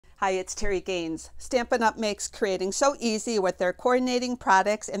Hi, it's Terry Gaines. Stampin' Up! Makes creating so easy with their coordinating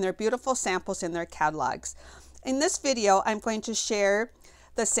products and their beautiful samples in their catalogs. In this video, I'm going to share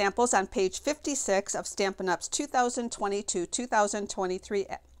the samples on page 56 of Stampin' Up's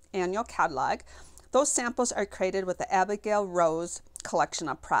 2022-2023 annual catalog. Those samples are created with the Abigail Rose collection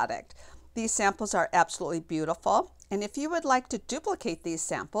of product. These samples are absolutely beautiful. And if you would like to duplicate these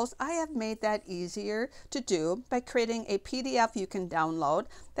samples, I have made that easier to do by creating a PDF you can download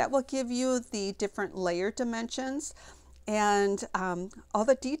that will give you the different layer dimensions and all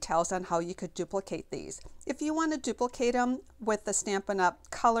the details on how you could duplicate these. If you want to duplicate them with the Stampin' Up!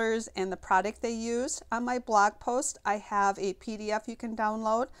 Colors and the product they use, on my blog post I have a PDF you can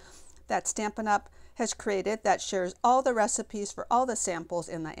download that Stampin' Up! Has created that shares all the recipes for all the samples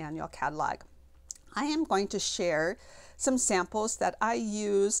in the annual catalog. I am going to share some samples that I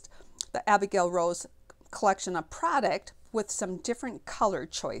used the Abigail Rose collection of product with some different color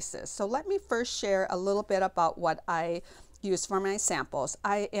choices. So let me first share a little bit about what I use for my samples.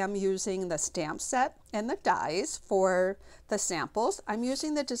 I am using the stamp set and the dies for the samples. I'm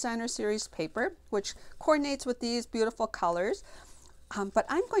using the designer series paper, which coordinates with these beautiful colors. But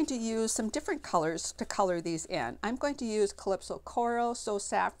I'm going to use some different colors to color these in. I'm going to use Calypso Coral, So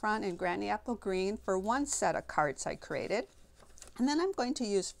Saffron, and Granny Apple Green for one set of cards I created. And then I'm going to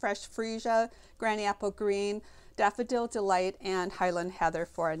use Fresh Freesia, Granny Apple Green, Daffodil Delight, and Highland Heather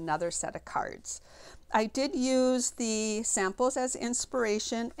for another set of cards. I did use the samples as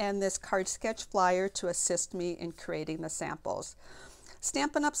inspiration and this card sketch flyer to assist me in creating the samples.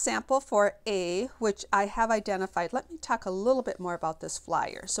 Stampin' Up! Sample for A, which I have identified. Let me talk a little bit more about this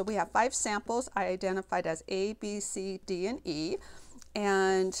flyer. So we have 5 samples I identified as A, B, C, D, and E.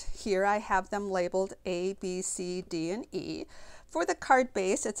 And here I have them labeled A, B, C, D, and E. For the card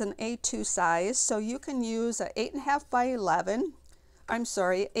base, it's an A2 size, so you can use an 8.5 by 11. I'm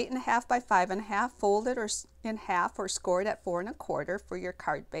sorry, 8.5 by 5.5, folded or in half or scored at 4 1/4 for your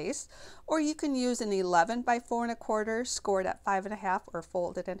card base. Or you can use an 11 by 4 1/4, scored at 5.5 or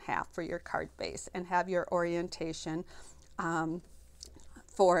folded in half for your card base and have your orientation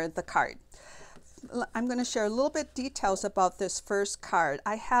for the card. I'm going to share a little bit details about this first card.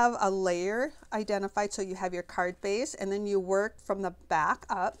 I have a layer identified, so you have your card base and then you work from the back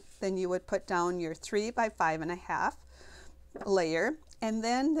up. Then you would put down your 3 by 5.5 layer, and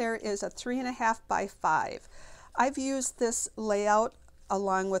then there is a 3.5 by 5. I've used this layout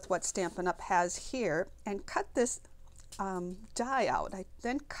along with what Stampin' Up! Has here and cut this die out. I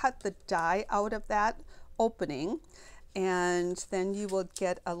then cut the die out of that opening, and then you will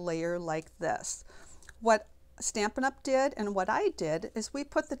get a layer like this. What Stampin' Up! Did and what I did is we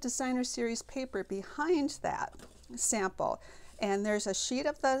put the designer series paper behind that sample. And there's a sheet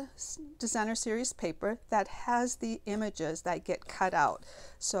of the designer series paper that has the images that get cut out.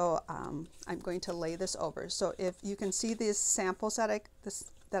 So I'm going to lay this over. So if you can see these samples that I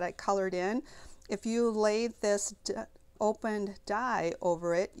colored in, if you lay this opened die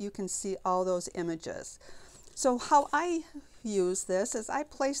over it, you can see all those images. So how I use this is I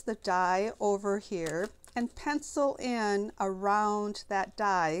place the die over here and pencil in around that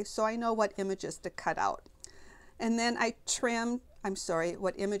die so I know what images to cut out. And then I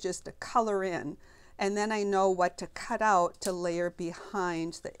what images to color in, and then I know what to cut out to layer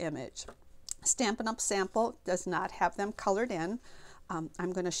behind the image. Stampin' Up! Sample does not have them colored in.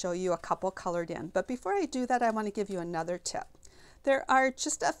 I'm going to show you a couple colored in. But before I do that, I want to give you another tip. There are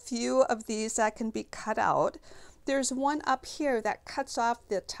just a few of these that can be cut out. There's one up here that cuts off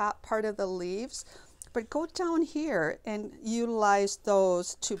the top part of the leaves. But go down here and utilize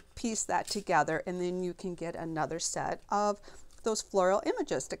those to piece that together, and then you can get another set of those floral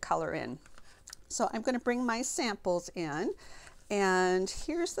images to color in. So I'm going to bring my samples in, and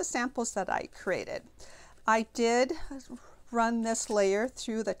here's the samples that I created. I did run this layer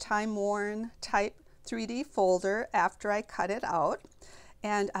through the time-worn type 3D folder after I cut it out.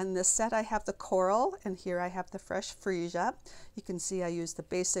 And on this set I have the coral, and here I have the Fresh Freesia. You can see I used the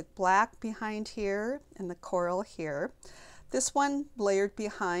basic black behind here and the coral here. This one layered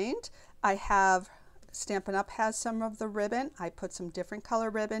behind, I have Stampin' Up! Has some of the ribbon. I put some different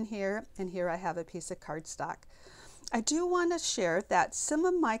color ribbon here, and here I have a piece of cardstock. I do want to share that some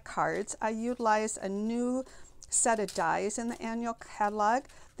of my cards I utilize a new set of dies in the annual catalog.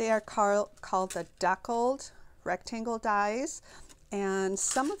 They are called the deckled rectangle dies. And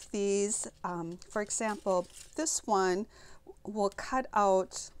some of these, for example, this one will cut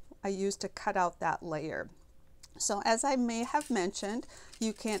out, I used to cut out that layer. So as I may have mentioned,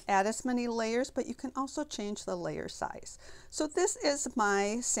 you can add as many layers, but you can also change the layer size. So this is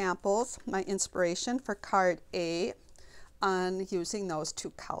my samples, my inspiration for card A. on using those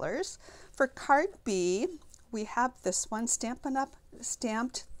two colors. For card B, we have this one, Stampin' Up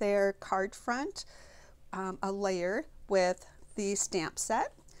stamped their card front, a layer with the stamp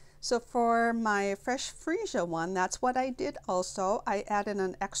set. So for my Fresh Freesia one, that's what I did also. I added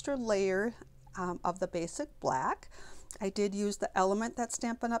an extra layer of the basic black. I did use the element that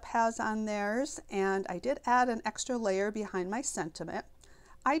Stampin' Up has on theirs, and I did add an extra layer behind my sentiment.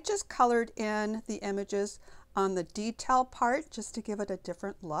 I just colored in the images on the detail part just to give it a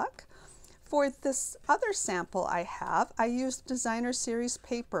different look. For this other sample I have, I used designer series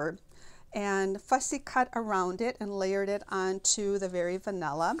paper and fussy cut around it and layered it onto the Very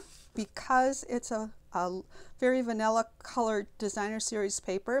Vanilla. Because it's a very vanilla colored designer series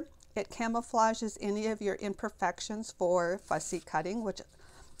paper, it camouflages any of your imperfections for fussy cutting, which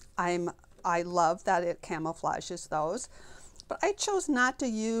I love that it camouflages those. But I chose not to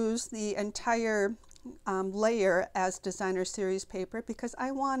use the entire layer as designer series paper because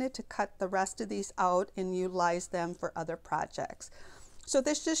I wanted to cut the rest of these out and utilize them for other projects. So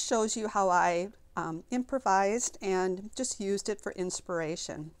this just shows you how I improvised and just used it for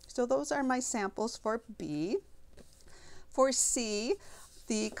inspiration. So those are my samples for B. For C,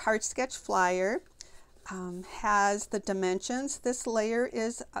 the card sketch flyer has the dimensions. This layer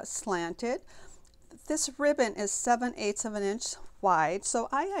is slanted. This ribbon is 7/8 of an inch wide, so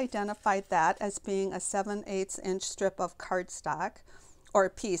I identified that as being a 7/8 inch strip of cardstock or a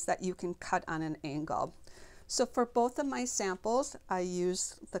piece that you can cut on an angle. So for both of my samples, I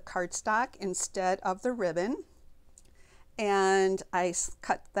used the cardstock instead of the ribbon, and I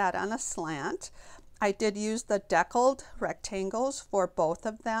cut that on a slant. I did use the deckled rectangles for both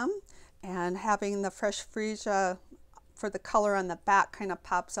of them, and having the Fresh Freesia for the color on the back kind of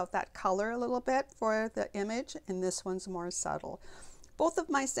pops out that color a little bit for the image, and this one's more subtle. Both of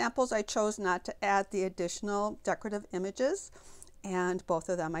my samples I chose not to add the additional decorative images, and both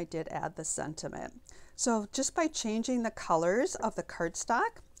of them I did add the sentiment. So just by changing the colors of the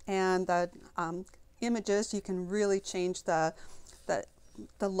cardstock and the images, you can really change the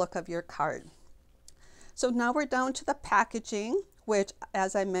look of your card. So now we're down to the packaging, which,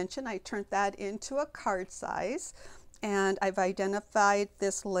 as I mentioned, I turned that into a card size, and I've identified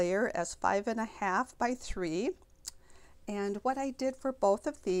this layer as 5.5 by 3. And what I did for both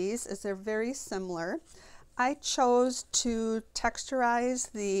of these is they're very similar. I chose to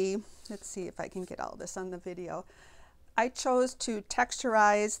texturize the, let's see if I can get all this on the video. I chose to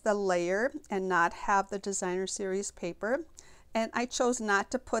texturize the layer and not have the designer series paper. And I chose not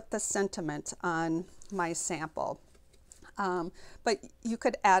to put the sentiment on my sample. But you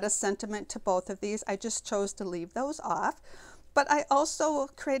could add a sentiment to both of these. I just chose to leave those off. But I also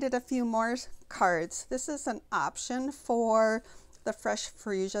created a few more cards. This is an option for the Fresh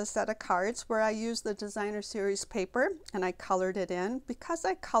Freesia set of cards where I used the designer series paper and I colored it in. Because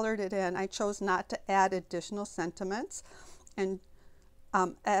I colored it in, I chose not to add additional sentiments and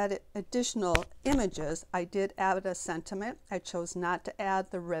add additional images. I did add a sentiment. I chose not to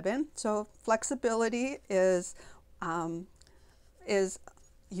add the ribbon. So flexibility is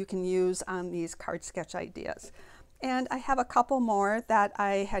you can use on these card sketch ideas. And I have a couple more that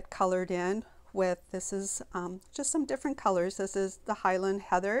I had colored in with, this is just some different colors. This is the Highland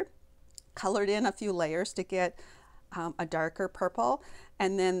Heather, colored in a few layers to get a darker purple.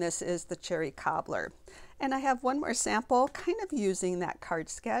 And then this is the Cherry Cobbler. And I have one more sample kind of using that card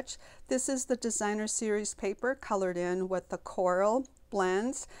sketch. This is the designer series paper colored in with the coral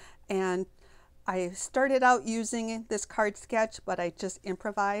blends. And I started out using this card sketch, but I just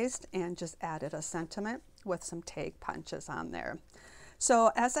improvised and just added a sentiment with some tag punches on there.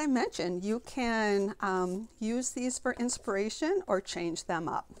 So as I mentioned, you can use these for inspiration or change them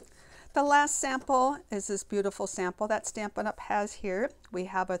up. The last sample is this beautiful sample that Stampin' Up has here. We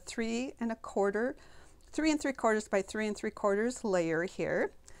have a 3 3/4 by 3 3/4 layer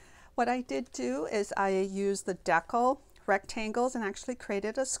here. What I did do is I used the decal rectangles and actually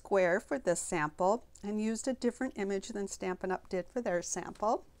created a square for this sample and used a different image than Stampin' Up did for their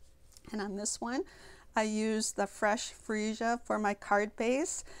sample. And on this one, I used the Fresh Freesia for my card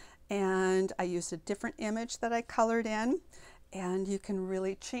base, and I used a different image that I colored in. And you can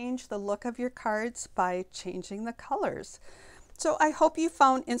really change the look of your cards by changing the colors. So I hope you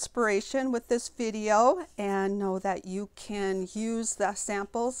found inspiration with this video and know that you can use the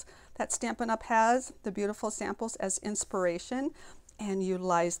samples that Stampin' Up has, the beautiful samples, as inspiration and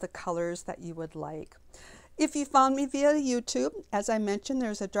utilize the colors that you would like. If you found me via YouTube, as I mentioned,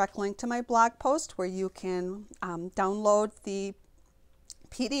 there's a direct link to my blog post where you can download the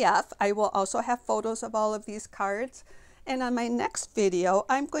PDF. I will also have photos of all of these cards, And on my next video,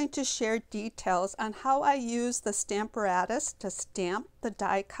 I'm going to share details on how I use the Stamparatus to stamp the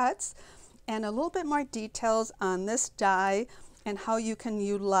die cuts, and a little bit more details on this die and how you can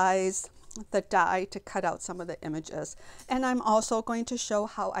utilize the die to cut out some of the images. And I'm also going to show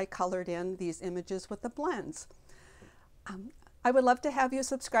how I colored in these images with the blends. I would love to have you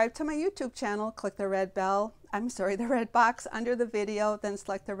subscribe to my YouTube channel. Click the red box under the video, then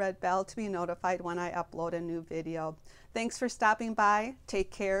select the red bell to be notified when I upload a new video. Thanks for stopping by.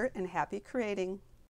 Take care and happy creating.